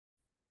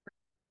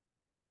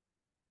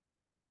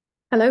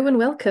Hello and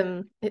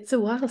welcome. It's a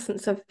while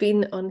since I've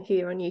been on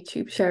here on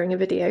YouTube sharing a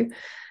video,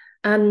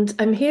 and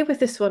I'm here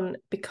with this one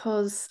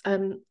because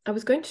I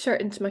was going to share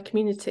it into my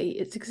community.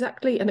 It's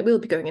exactly, and it will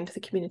be going into the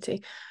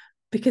community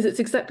because it's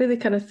exactly the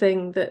kind of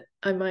thing that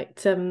I might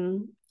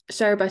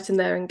share about in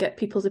there and get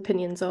people's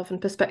opinions of and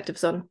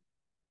perspectives on,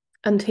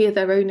 and hear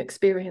their own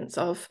experience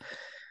of,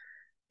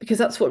 because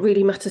that's what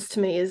really matters to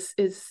me is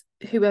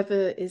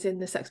whoever is in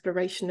this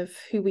exploration of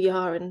who we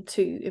are and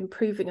to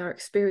improving our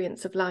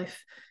experience of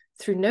life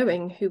through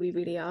knowing who we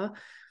really are,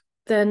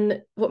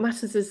 then what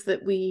matters is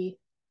that we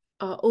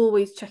are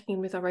always checking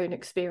in with our own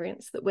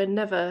experience, that we're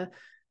never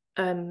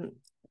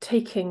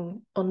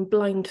taking on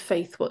blind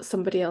faith what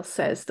somebody else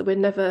says, that we're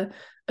never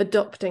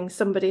adopting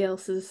somebody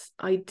else's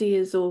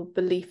ideas or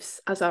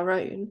beliefs as our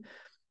own,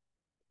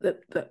 that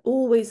we're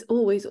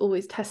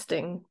always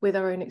testing with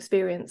our own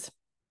experience.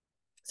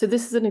 So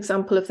this is an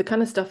example of the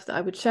kind of stuff that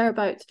I would share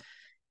about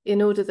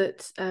in order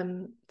that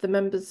the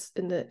members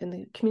in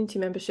the community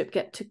membership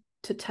get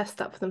to test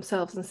that for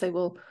themselves and say,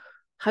 well,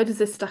 how does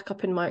this stack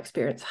up in my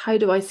experience? How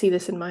do I see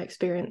this in my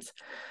experience?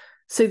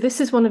 So this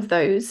is one of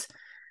those,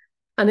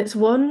 and it's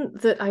one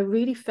that I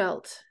really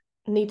felt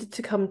needed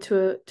to come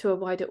to a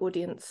wider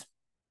audience.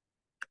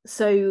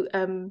 So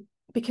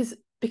because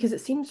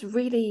it seems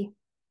really,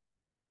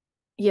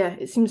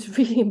 it seems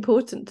really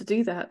important to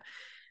do that.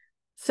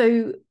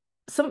 So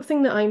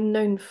something that I'm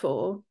known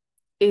for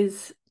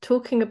is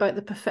talking about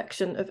the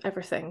perfection of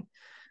everything.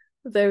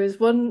 There is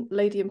one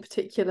lady in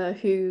particular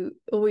who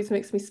always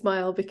makes me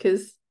smile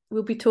because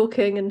we'll be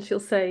talking and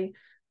she'll say,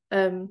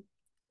 oh,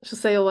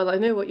 well, I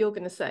know what you're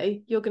going to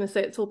say. You're going to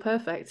say it's all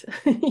perfect.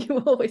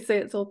 You always say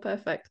it's all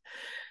perfect.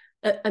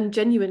 And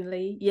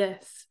genuinely,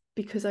 yes,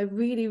 because I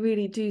really,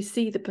 really do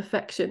see the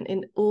perfection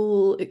in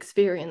all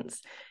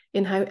experience,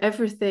 in how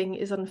everything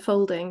is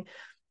unfolding,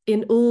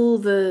 in all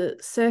the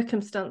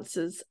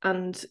circumstances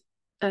and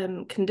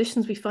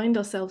conditions we find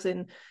ourselves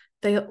in.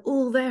 They are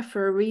all there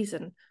for a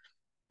reason,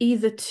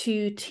 either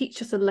to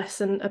teach us a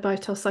lesson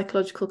about our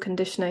psychological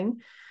conditioning,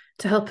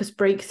 to help us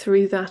break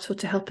through that, or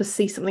to help us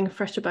see something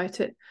fresh about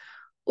it,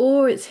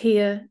 or it's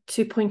here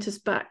to point us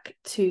back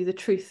to the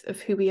truth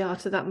of who we are,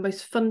 to that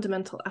most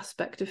fundamental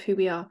aspect of who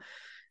we are.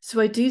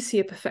 So I do see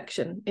a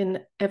perfection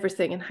in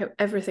everything and how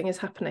everything is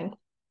happening.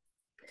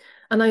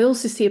 And I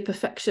also see a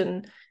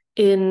perfection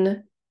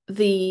in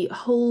the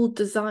whole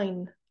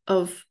design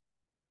of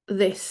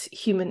this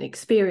human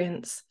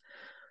experience,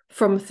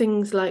 from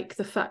things like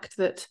the fact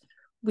that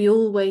we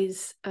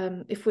always,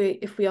 if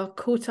we are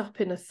caught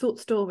up in a thought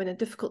storm, in a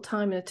difficult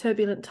time, in a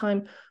turbulent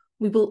time,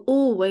 we will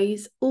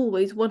always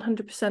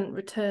 100%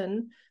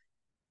 return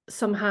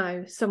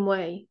somehow, some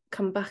way,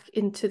 come back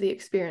into the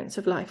experience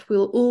of life.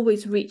 We'll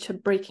always reach a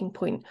breaking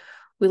point.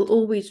 We'll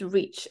always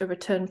reach a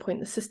return point.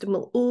 The system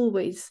will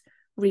always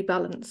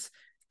rebalance,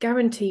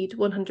 guaranteed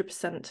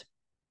 100%. It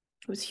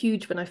was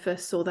huge when I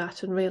first saw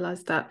that and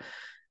realized that.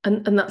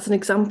 And that's an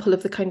example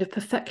of the kind of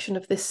perfection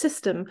of this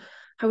system,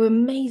 how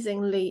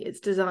amazingly it's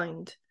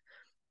designed,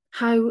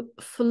 how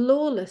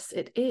flawless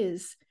it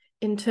is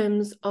in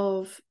terms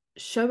of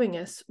showing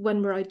us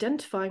when we're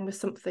identifying with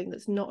something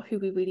that's not who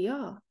we really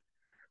are,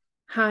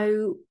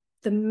 how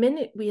the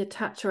minute we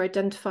attach or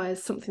identify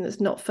as something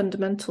that's not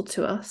fundamental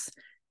to us,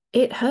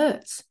 it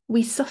hurts,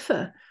 we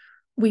suffer,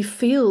 we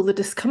feel the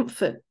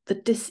discomfort, the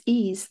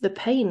dis-ease, the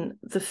pain,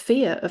 the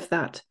fear of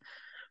that.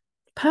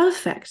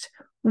 Perfect,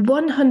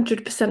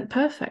 100%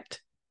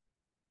 perfect.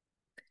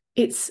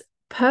 It's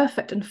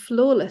perfect and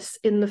flawless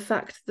in the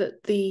fact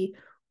that the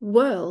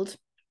world,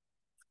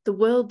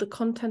 the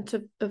content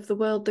of the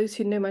world, those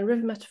who know my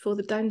river metaphor,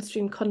 the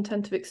downstream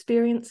content of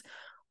experience,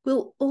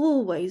 will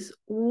always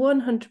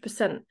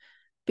 100%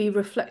 be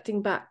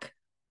reflecting back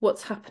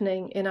what's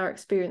happening in our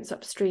experience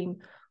upstream,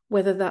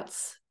 whether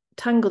that's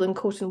tangled and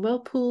caught in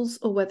whirlpools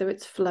or whether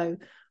it's flow,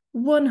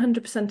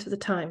 100% of the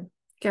time,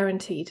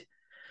 guaranteed.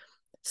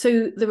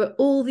 So there are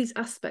all these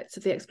aspects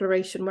of the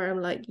exploration where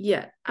I'm like,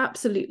 yeah,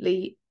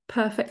 absolutely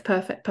perfect,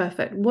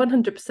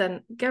 100%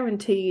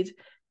 guaranteed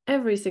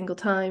every single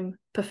time,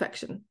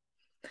 perfection.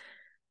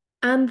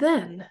 And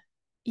then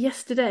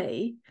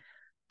yesterday,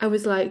 I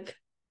was like,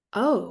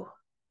 oh,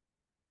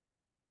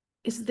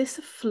 is this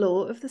a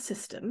flaw of the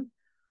system?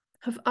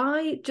 Have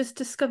I just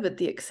discovered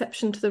the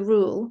exception to the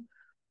rule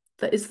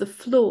that is the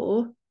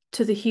flaw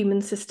to the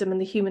human system and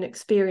the human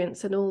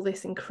experience and all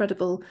this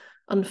incredible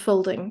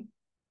unfolding?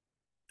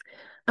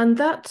 And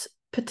that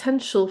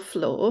potential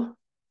flaw,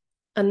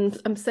 and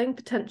I'm saying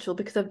potential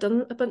because I've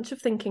done a bunch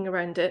of thinking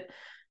around it,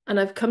 and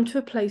I've come to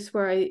a place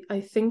where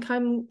I think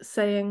I'm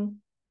saying,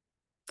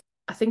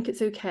 I think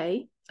it's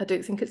okay. I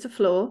don't think it's a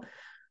flaw,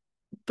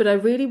 but I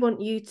really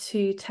want you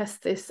to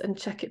test this and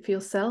check it for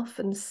yourself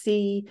and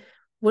see,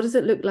 what does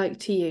it look like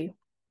to you?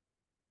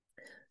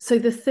 So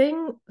the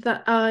thing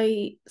that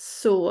I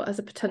saw as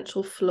a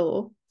potential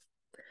flaw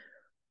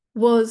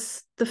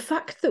was the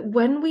fact that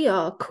when we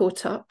are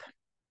caught up,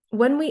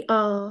 when we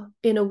are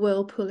in a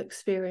whirlpool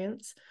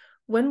experience,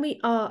 when we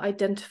are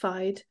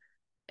identified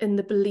in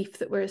the belief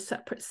that we're a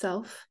separate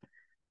self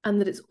and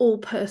that it's all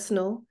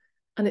personal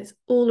and it's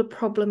all a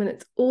problem, and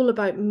it's all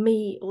about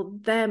me or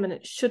them, and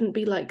it shouldn't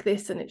be like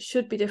this, and it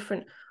should be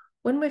different.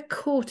 When we're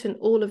caught in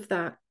all of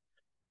that,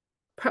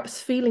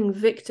 perhaps feeling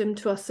victim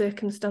to our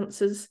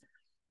circumstances,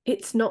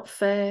 it's not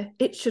fair,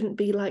 it shouldn't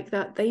be like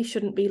that, they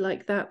shouldn't be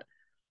like that,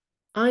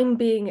 I'm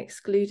being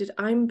excluded,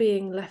 I'm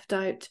being left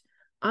out,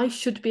 I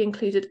should be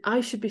included,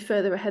 I should be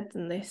further ahead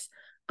than this,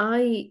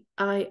 I.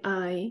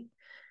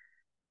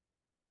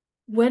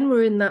 When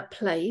we're in that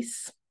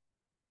place,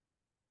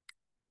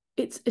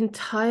 it's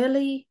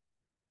entirely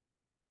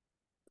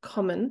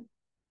common,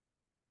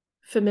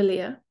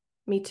 familiar,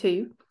 me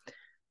too,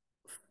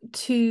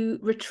 to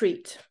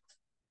retreat,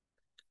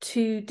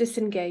 to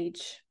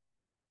disengage,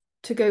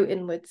 to go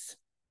inwards,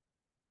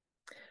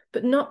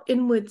 but not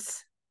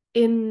inwards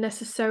in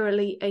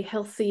necessarily a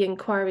healthy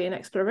inquiry and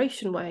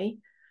exploration way.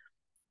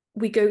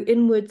 We go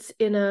inwards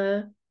in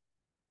a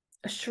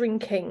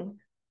shrinking,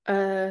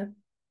 I'm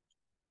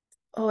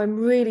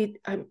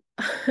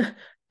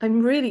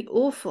I'm really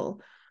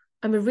awful.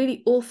 I'm a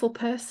really awful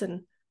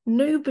person.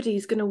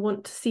 Nobody's going to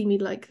want to see me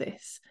like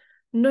this.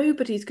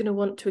 Nobody's going to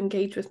want to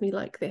engage with me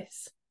like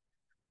this.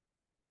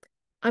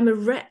 I'm a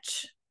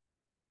wretch.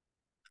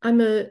 I'm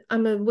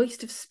a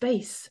waste of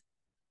space.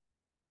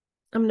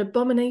 I'm an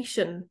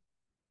abomination.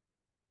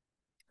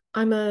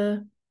 I'm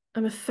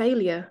a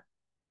failure.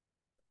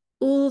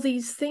 All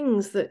these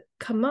things that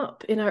come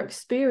up in our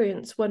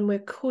experience when we're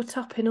caught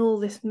up in all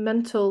this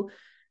mental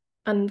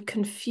and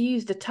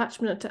confused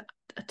attachment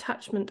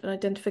and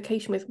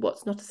identification with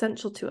what's not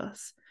essential to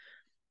us.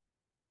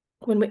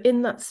 When we're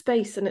in that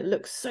space and it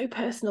looks so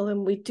personal,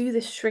 and we do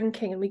this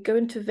shrinking and we go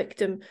into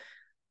victim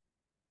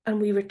and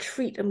we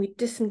retreat and we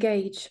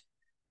disengage,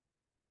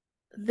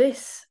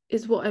 this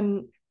is what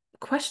I'm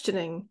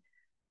questioning.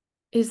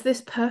 Is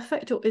this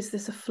perfect, or is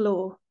this a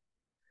flaw?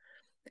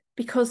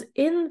 Because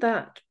in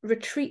that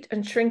retreat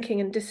and shrinking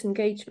and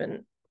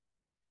disengagement,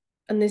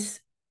 and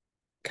this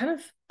kind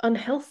of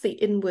unhealthy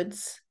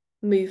inwards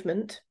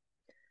movement,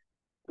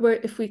 where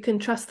if we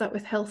contrast that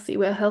with healthy,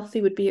 where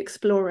healthy would be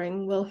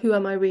exploring, well, who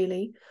am I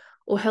really?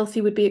 Or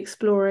healthy would be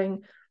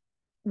exploring,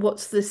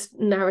 what's this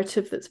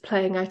narrative that's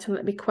playing out, and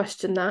let me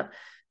question that.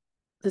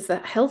 There's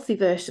that healthy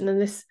version and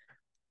this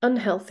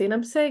unhealthy, and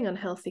I'm saying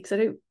unhealthy because I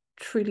don't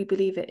truly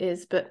believe it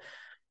is, but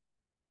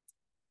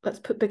let's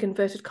put big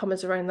inverted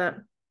commas around that.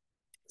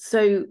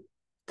 So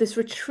this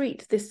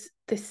retreat, this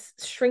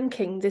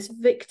shrinking, this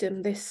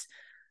victim, this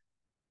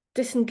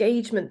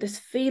disengagement, this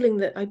feeling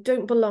that I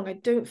don't belong, I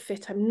don't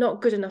fit, I'm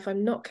not good enough,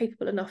 I'm not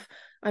capable enough,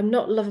 I'm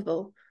not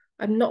lovable,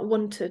 I'm not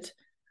wanted,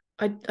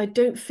 I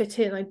don't fit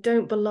in, I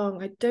don't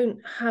belong, I don't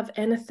have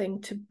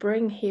anything to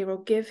bring here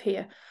or give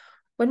here.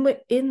 When we're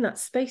in that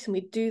space and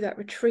we do that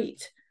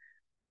retreat,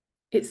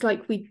 it's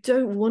like we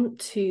don't want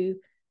to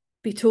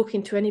be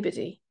talking to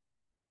anybody.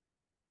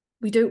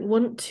 We don't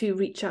want to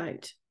reach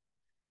out.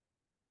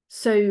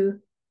 So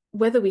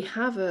whether we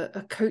have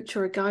a coach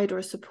or a guide or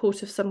a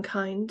support of some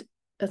kind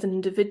as an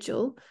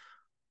individual,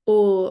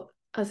 or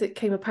as it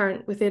came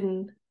apparent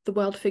within the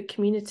Wild Fig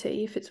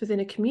community, if it's within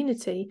a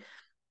community,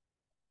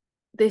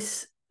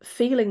 this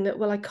feeling that,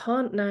 well, I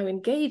can't now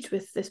engage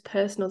with this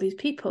person or these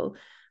people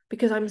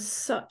because I'm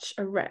such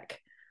a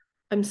wreck,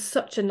 I'm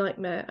such a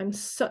nightmare, I'm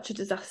such a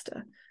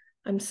disaster,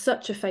 I'm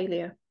such a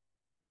failure.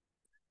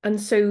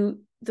 And so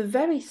the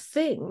very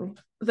thing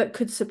that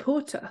could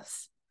support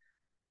us,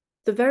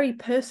 the very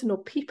person or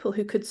people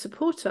who could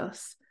support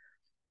us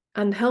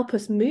and help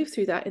us move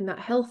through that in that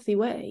healthy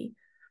way,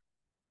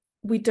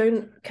 we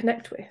don't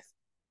connect with,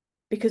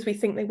 because we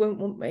think they won't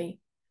want me.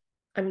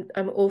 I'm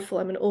awful,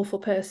 I'm an awful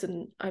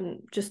person, I'm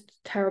just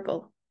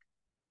terrible,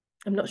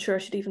 I'm not sure I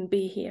should even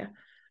be here,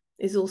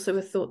 is also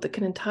a thought that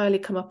can entirely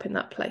come up in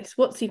that place.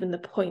 What's even the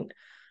point?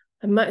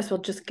 I might as well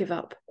just give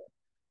up.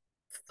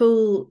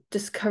 Full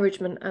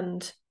discouragement,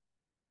 and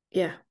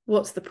yeah,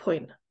 what's the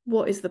point?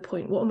 What is the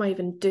point? What am I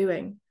even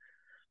doing?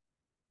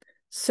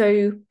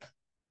 So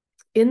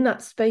in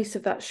that space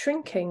of that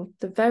shrinking,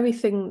 the very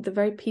thing, the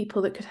very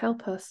people that could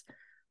help us,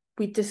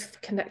 we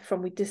disconnect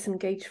from, we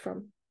disengage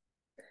from.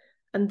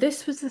 And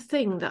this was the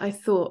thing that I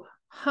thought,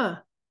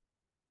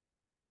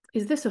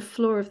 is this a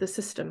flaw of the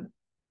system?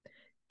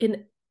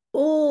 In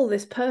all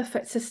this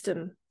perfect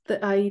system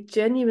that I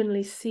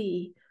genuinely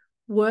see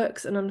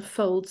works and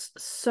unfolds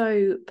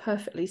so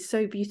perfectly,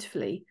 so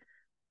beautifully,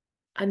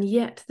 and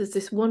yet there's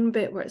this one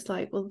bit where it's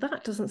like, well,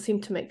 that doesn't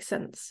seem to make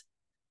sense.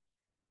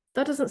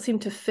 That doesn't seem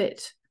to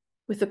fit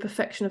with the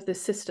perfection of this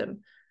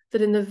system,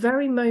 that in the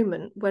very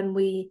moment when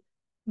we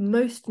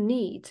most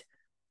need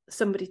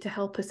somebody to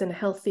help us in a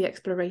healthy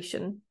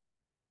exploration,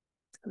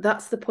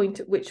 that's the point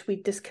at which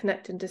we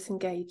disconnect and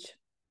disengage.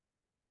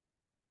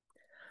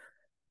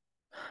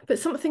 But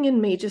something in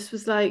me just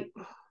was like,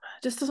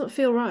 just doesn't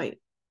feel right.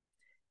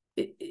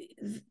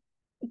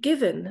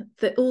 Given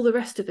that all the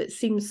rest of it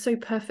seems so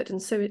perfect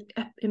and so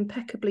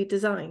impeccably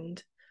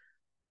designed,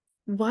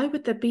 why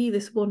would there be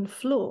this one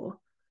flaw?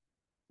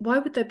 Why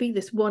would there be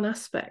this one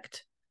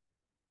aspect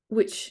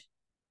which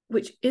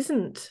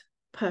isn't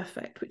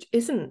perfect, which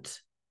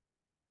isn't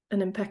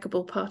an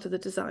impeccable part of the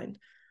design?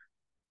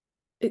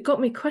 it got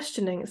me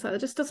questioning. It's like, it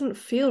just doesn't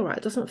feel right.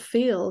 It doesn't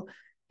feel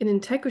in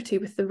integrity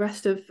with the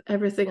rest of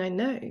everything I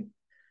know.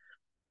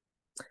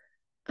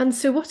 And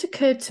so what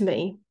occurred to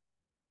me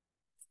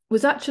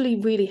was actually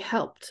really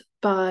helped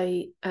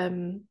by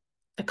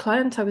a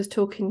client I was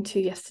talking to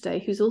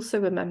yesterday, who's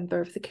also a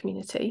member of the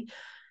community,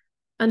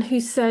 and who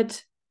said,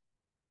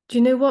 do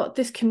you know what?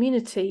 This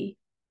community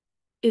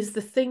is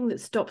the thing that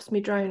stops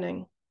me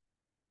drowning.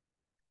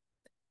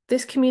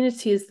 This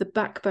community is the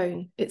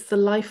backbone. It's the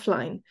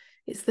lifeline.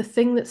 It's the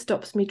thing that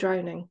stops me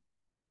drowning.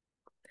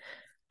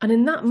 And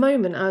in that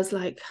moment, I was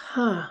like,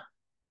 but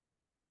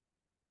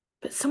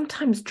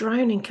sometimes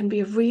drowning can be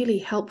a really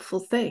helpful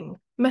thing,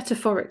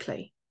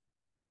 metaphorically.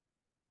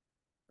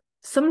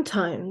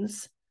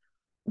 Sometimes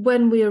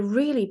when we are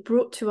really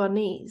brought to our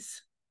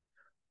knees,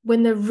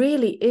 when there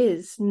really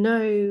is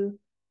no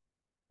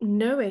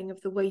knowing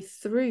of the way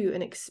through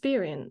an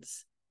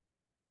experience,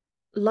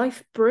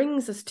 life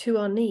brings us to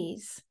our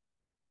knees.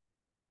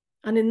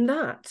 And in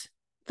that,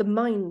 the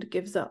mind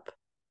gives up.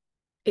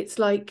 It's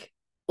like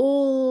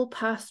all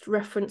past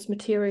reference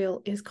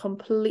material is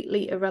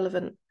completely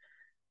irrelevant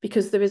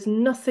because there is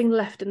nothing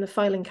left in the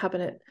filing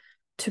cabinet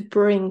to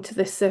bring to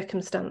this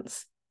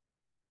circumstance.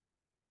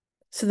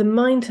 So the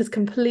mind has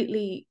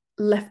completely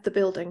left the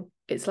building.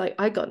 It's like,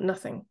 I got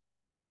nothing.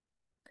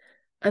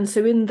 And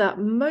so in that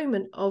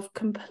moment of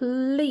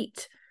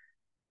complete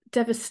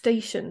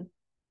devastation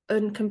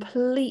and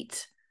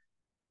complete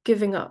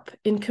giving up,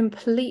 in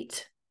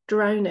complete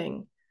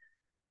drowning,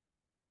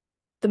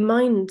 the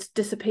mind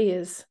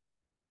disappears.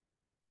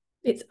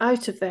 It's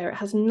out of there. It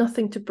has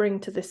nothing to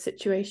bring to this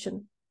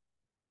situation.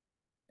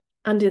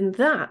 And in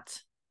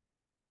that,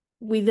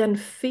 we then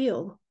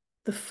feel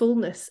the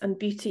fullness and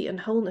beauty and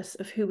wholeness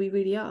of who we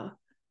really are.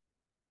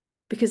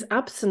 Because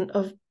absent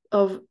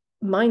of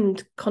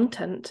mind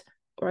content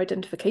or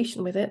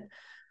identification with it,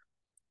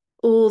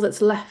 all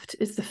that's left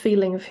is the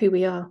feeling of who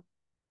we are.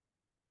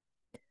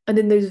 And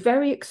in those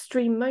very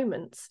extreme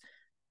moments,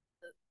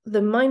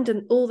 the mind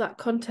and all that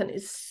content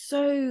is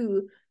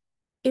so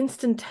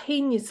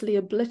instantaneously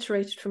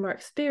obliterated from our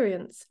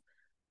experience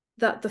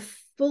that the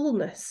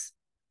fullness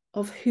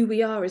of who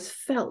we are is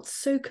felt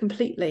so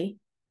completely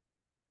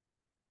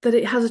that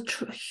it has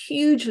a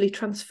hugely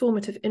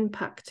transformative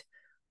impact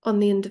on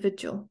the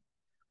individual.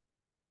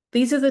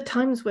 These are the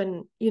times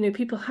when,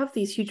 people have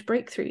these huge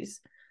breakthroughs,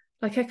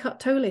 like Eckhart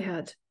Tolle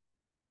had.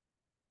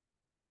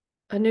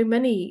 I know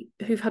many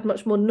who've had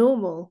much more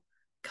normal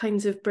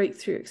kinds of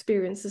breakthrough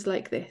experiences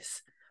like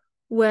this,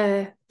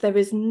 where there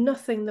is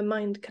nothing the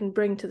mind can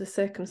bring to the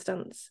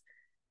circumstance.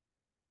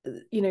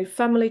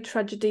 Family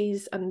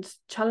tragedies and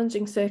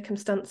challenging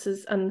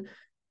circumstances, and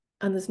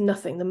there's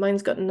nothing. The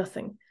mind's got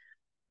nothing.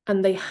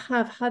 And they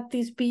have had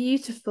these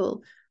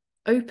beautiful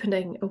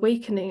opening,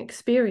 awakening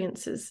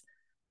experiences,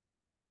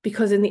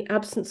 because in the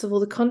absence of all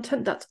the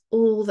content, that's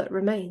all that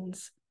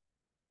remains.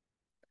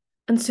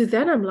 And so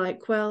then I'm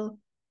like, well,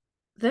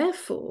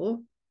 therefore,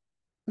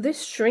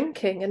 this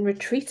shrinking and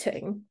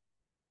retreating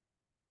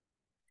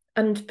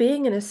and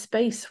being in a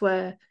space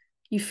where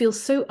you feel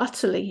so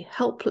utterly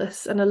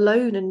helpless and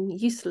alone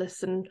and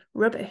useless and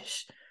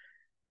rubbish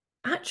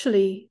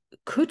actually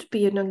could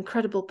be an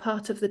incredible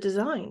part of the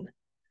design.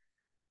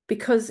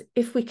 Because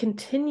if we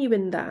continue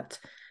in that,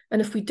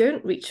 and if we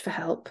don't reach for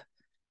help,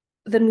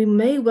 then we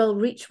may well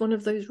reach one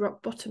of those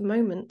rock bottom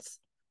moments.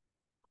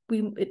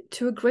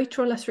 To a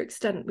greater or lesser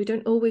extent, we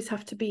don't always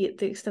have to be at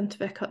the extent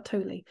of Eckhart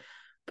Tolle,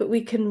 but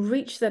we can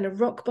reach then a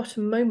rock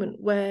bottom moment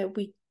where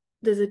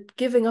there's a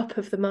giving up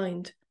of the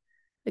mind.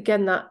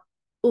 Again, that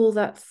all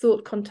that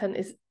thought content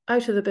is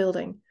out of the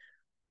building.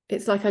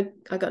 It's like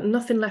I got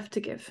nothing left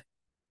to give.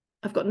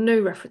 I've got no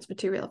reference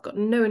material. I've got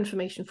no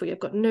information for you. I've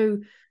got no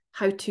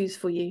how-tos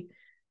for you.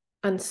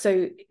 And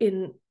so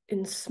in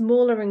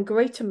smaller and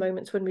greater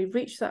moments, when we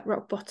reach that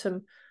rock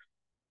bottom,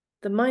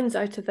 the mind's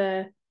out of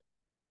there.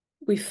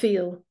 We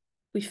feel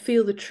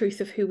the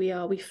truth of who we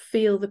are. We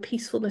feel the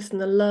peacefulness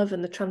and the love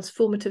and the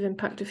transformative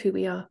impact of who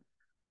we are.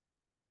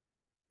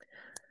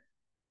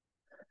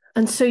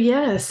 And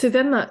so, so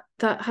then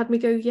that had me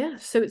go,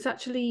 so it's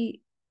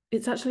actually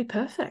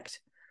perfect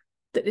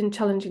that in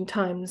challenging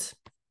times,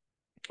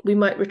 we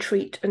might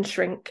retreat and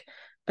shrink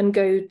and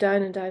go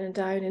down and down and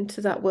down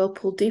into that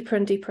whirlpool, deeper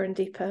and deeper and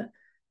deeper,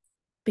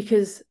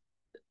 because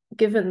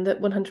given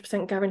that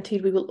 100%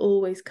 guaranteed we will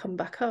always come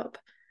back up,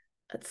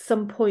 at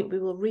some point we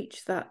will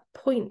reach that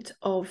point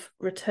of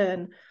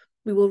return.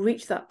 We will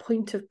reach that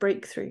point of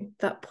breakthrough,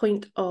 that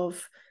point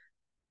of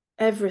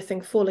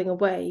everything falling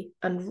away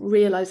and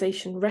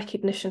realization,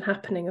 recognition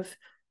happening of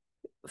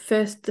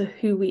first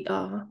who we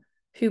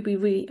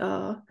really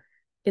are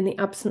in the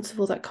absence of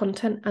all that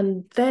content,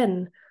 and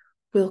then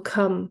will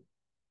come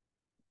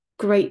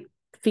great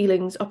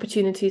feelings,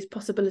 opportunities,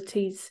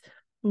 possibilities,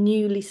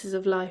 new leases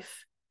of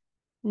life,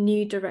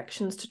 new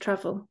directions to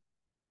travel.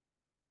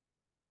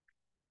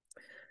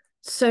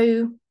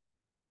 So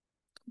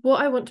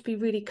what I want to be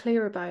really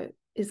clear about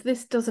is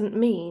this doesn't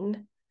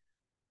mean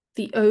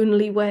the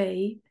only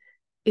way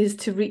is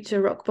to reach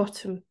a rock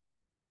bottom.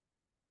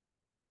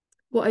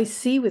 What I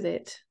see with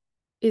it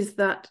is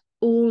that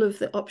all of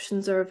the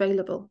options are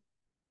available.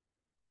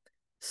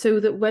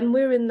 So that when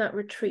we're in that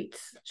retreat,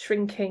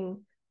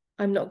 shrinking,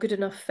 I'm not good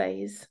enough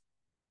phase,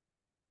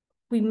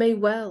 we may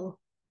well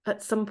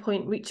at some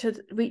point reach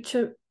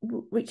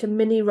a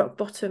mini rock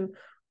bottom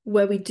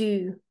where we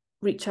do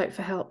reach out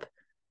for help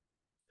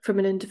from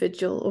an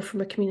individual or from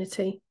a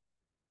community.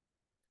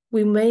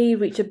 We may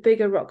reach a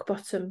bigger rock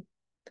bottom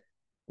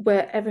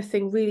where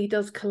everything really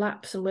does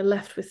collapse and we're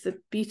left with the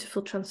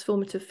beautiful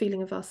transformative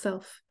feeling of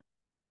ourself.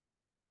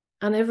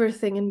 And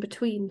everything in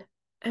between.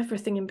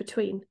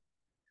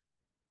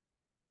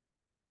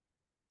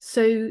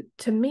 So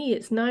to me,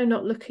 it's now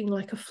not looking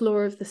like a flaw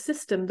of the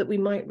system that we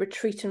might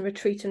retreat and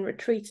retreat and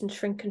retreat and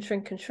shrink and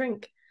shrink and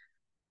shrink,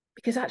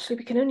 because actually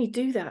we can only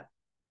do that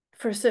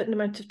for a certain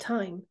amount of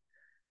time.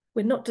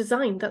 We're not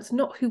designed, that's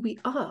not who we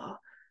are.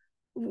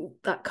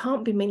 That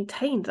can't be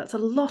maintained. That's a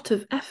lot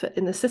of effort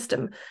in the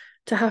system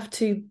to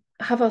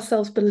have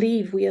ourselves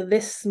believe we are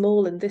this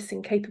small and this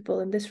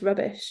incapable and this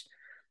rubbish,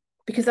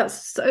 because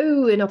that's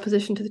so in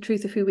opposition to the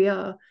truth of who we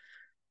are,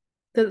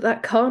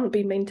 that can't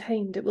be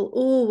maintained. It will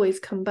always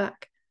come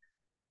back.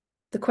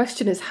 The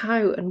question is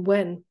how and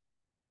when.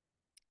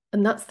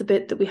 And that's the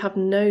bit that we have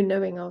no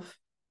knowing of.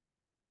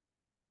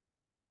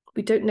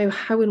 We don't know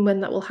how and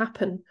when that will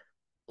happen.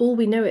 All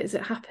we know is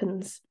it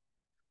happens.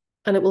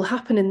 And it will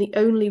happen in the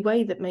only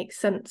way that makes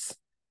sense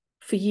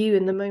for you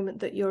in the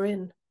moment that you're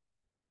in.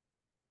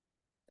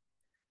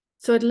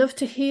 So I'd love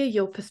to hear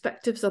your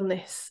perspectives on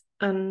this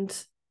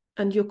and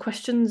your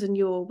questions and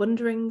your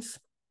wonderings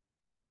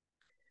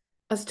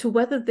as to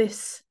whether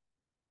this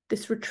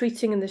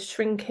retreating and this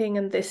shrinking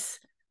and this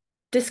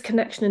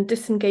disconnection and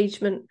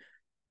disengagement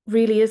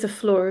really is a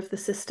flaw of the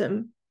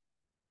system,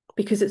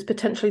 because it's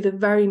potentially the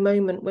very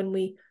moment when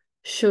we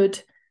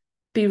should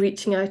be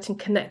reaching out and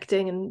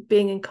connecting and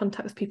being in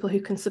contact with people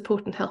who can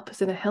support and help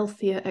us in a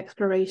healthier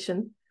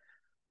exploration.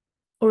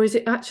 Or is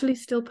it actually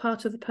still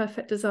part of the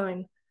perfect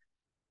design?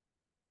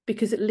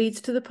 Because it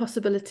leads to the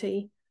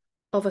possibility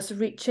of us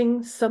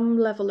reaching some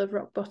level of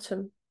rock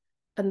bottom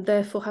and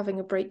therefore having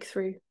a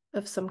breakthrough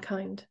of some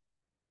kind.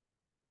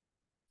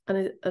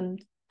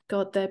 And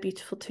God, they're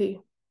beautiful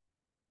too.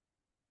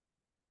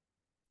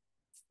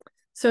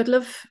 So I'd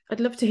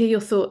love to hear your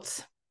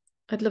thoughts.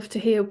 I'd love to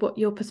hear what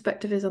your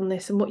perspective is on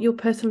this and what your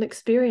personal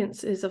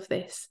experience is of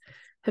this.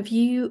 Have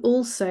you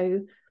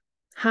also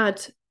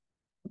had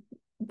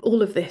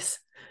all of this?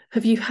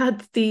 Have you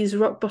had these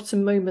rock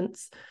bottom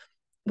moments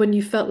when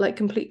you felt like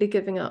completely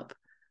giving up,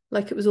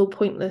 like it was all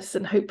pointless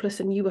and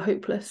hopeless and you were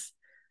hopeless?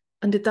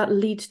 And did that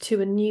lead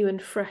to a new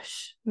and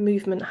fresh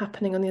movement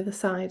happening on the other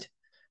side?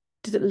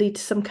 Did it lead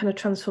to some kind of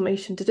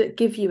transformation? Did it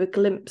give you a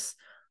glimpse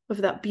of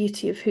that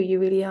beauty of who you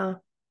really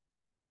are?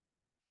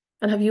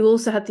 And have you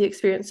also had the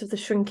experience of the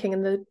shrinking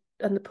and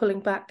the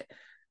pulling back,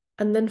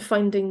 and then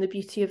finding the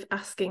beauty of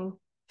asking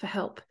for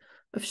help,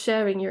 of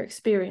sharing your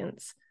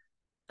experience,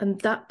 and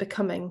that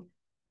becoming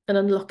an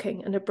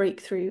unlocking and a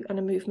breakthrough and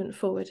a movement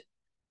forward?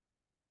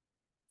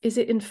 Is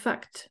it in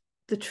fact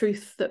the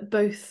truth that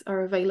both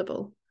are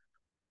available,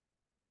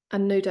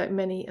 and no doubt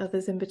many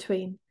others in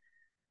between,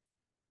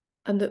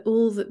 and that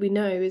all that we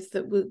know is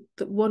that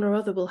one or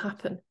other will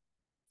happen?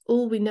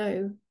 All we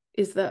know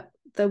is that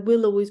there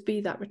will always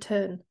be that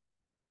return,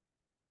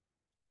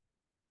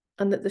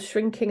 and that the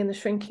shrinking and the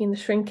shrinking and the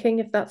shrinking,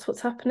 if that's what's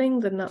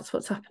happening, then that's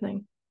what's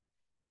happening.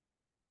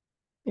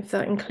 If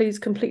that includes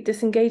complete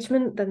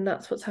disengagement, then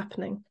that's what's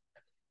happening,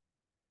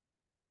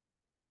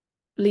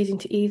 leading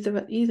to either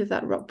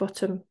that rock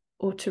bottom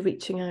or to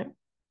reaching out.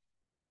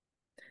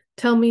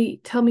 Tell me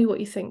what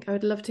you think. I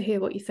would love to hear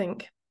what you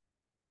think,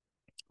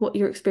 what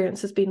your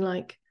experience has been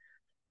like.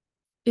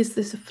 Is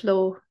this a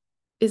flaw?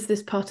 Is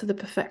this part of the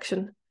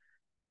perfection?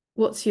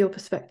 What's your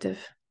perspective?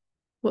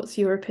 What's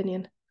your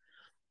opinion?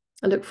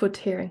 I look forward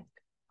to hearing.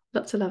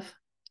 Lots of love.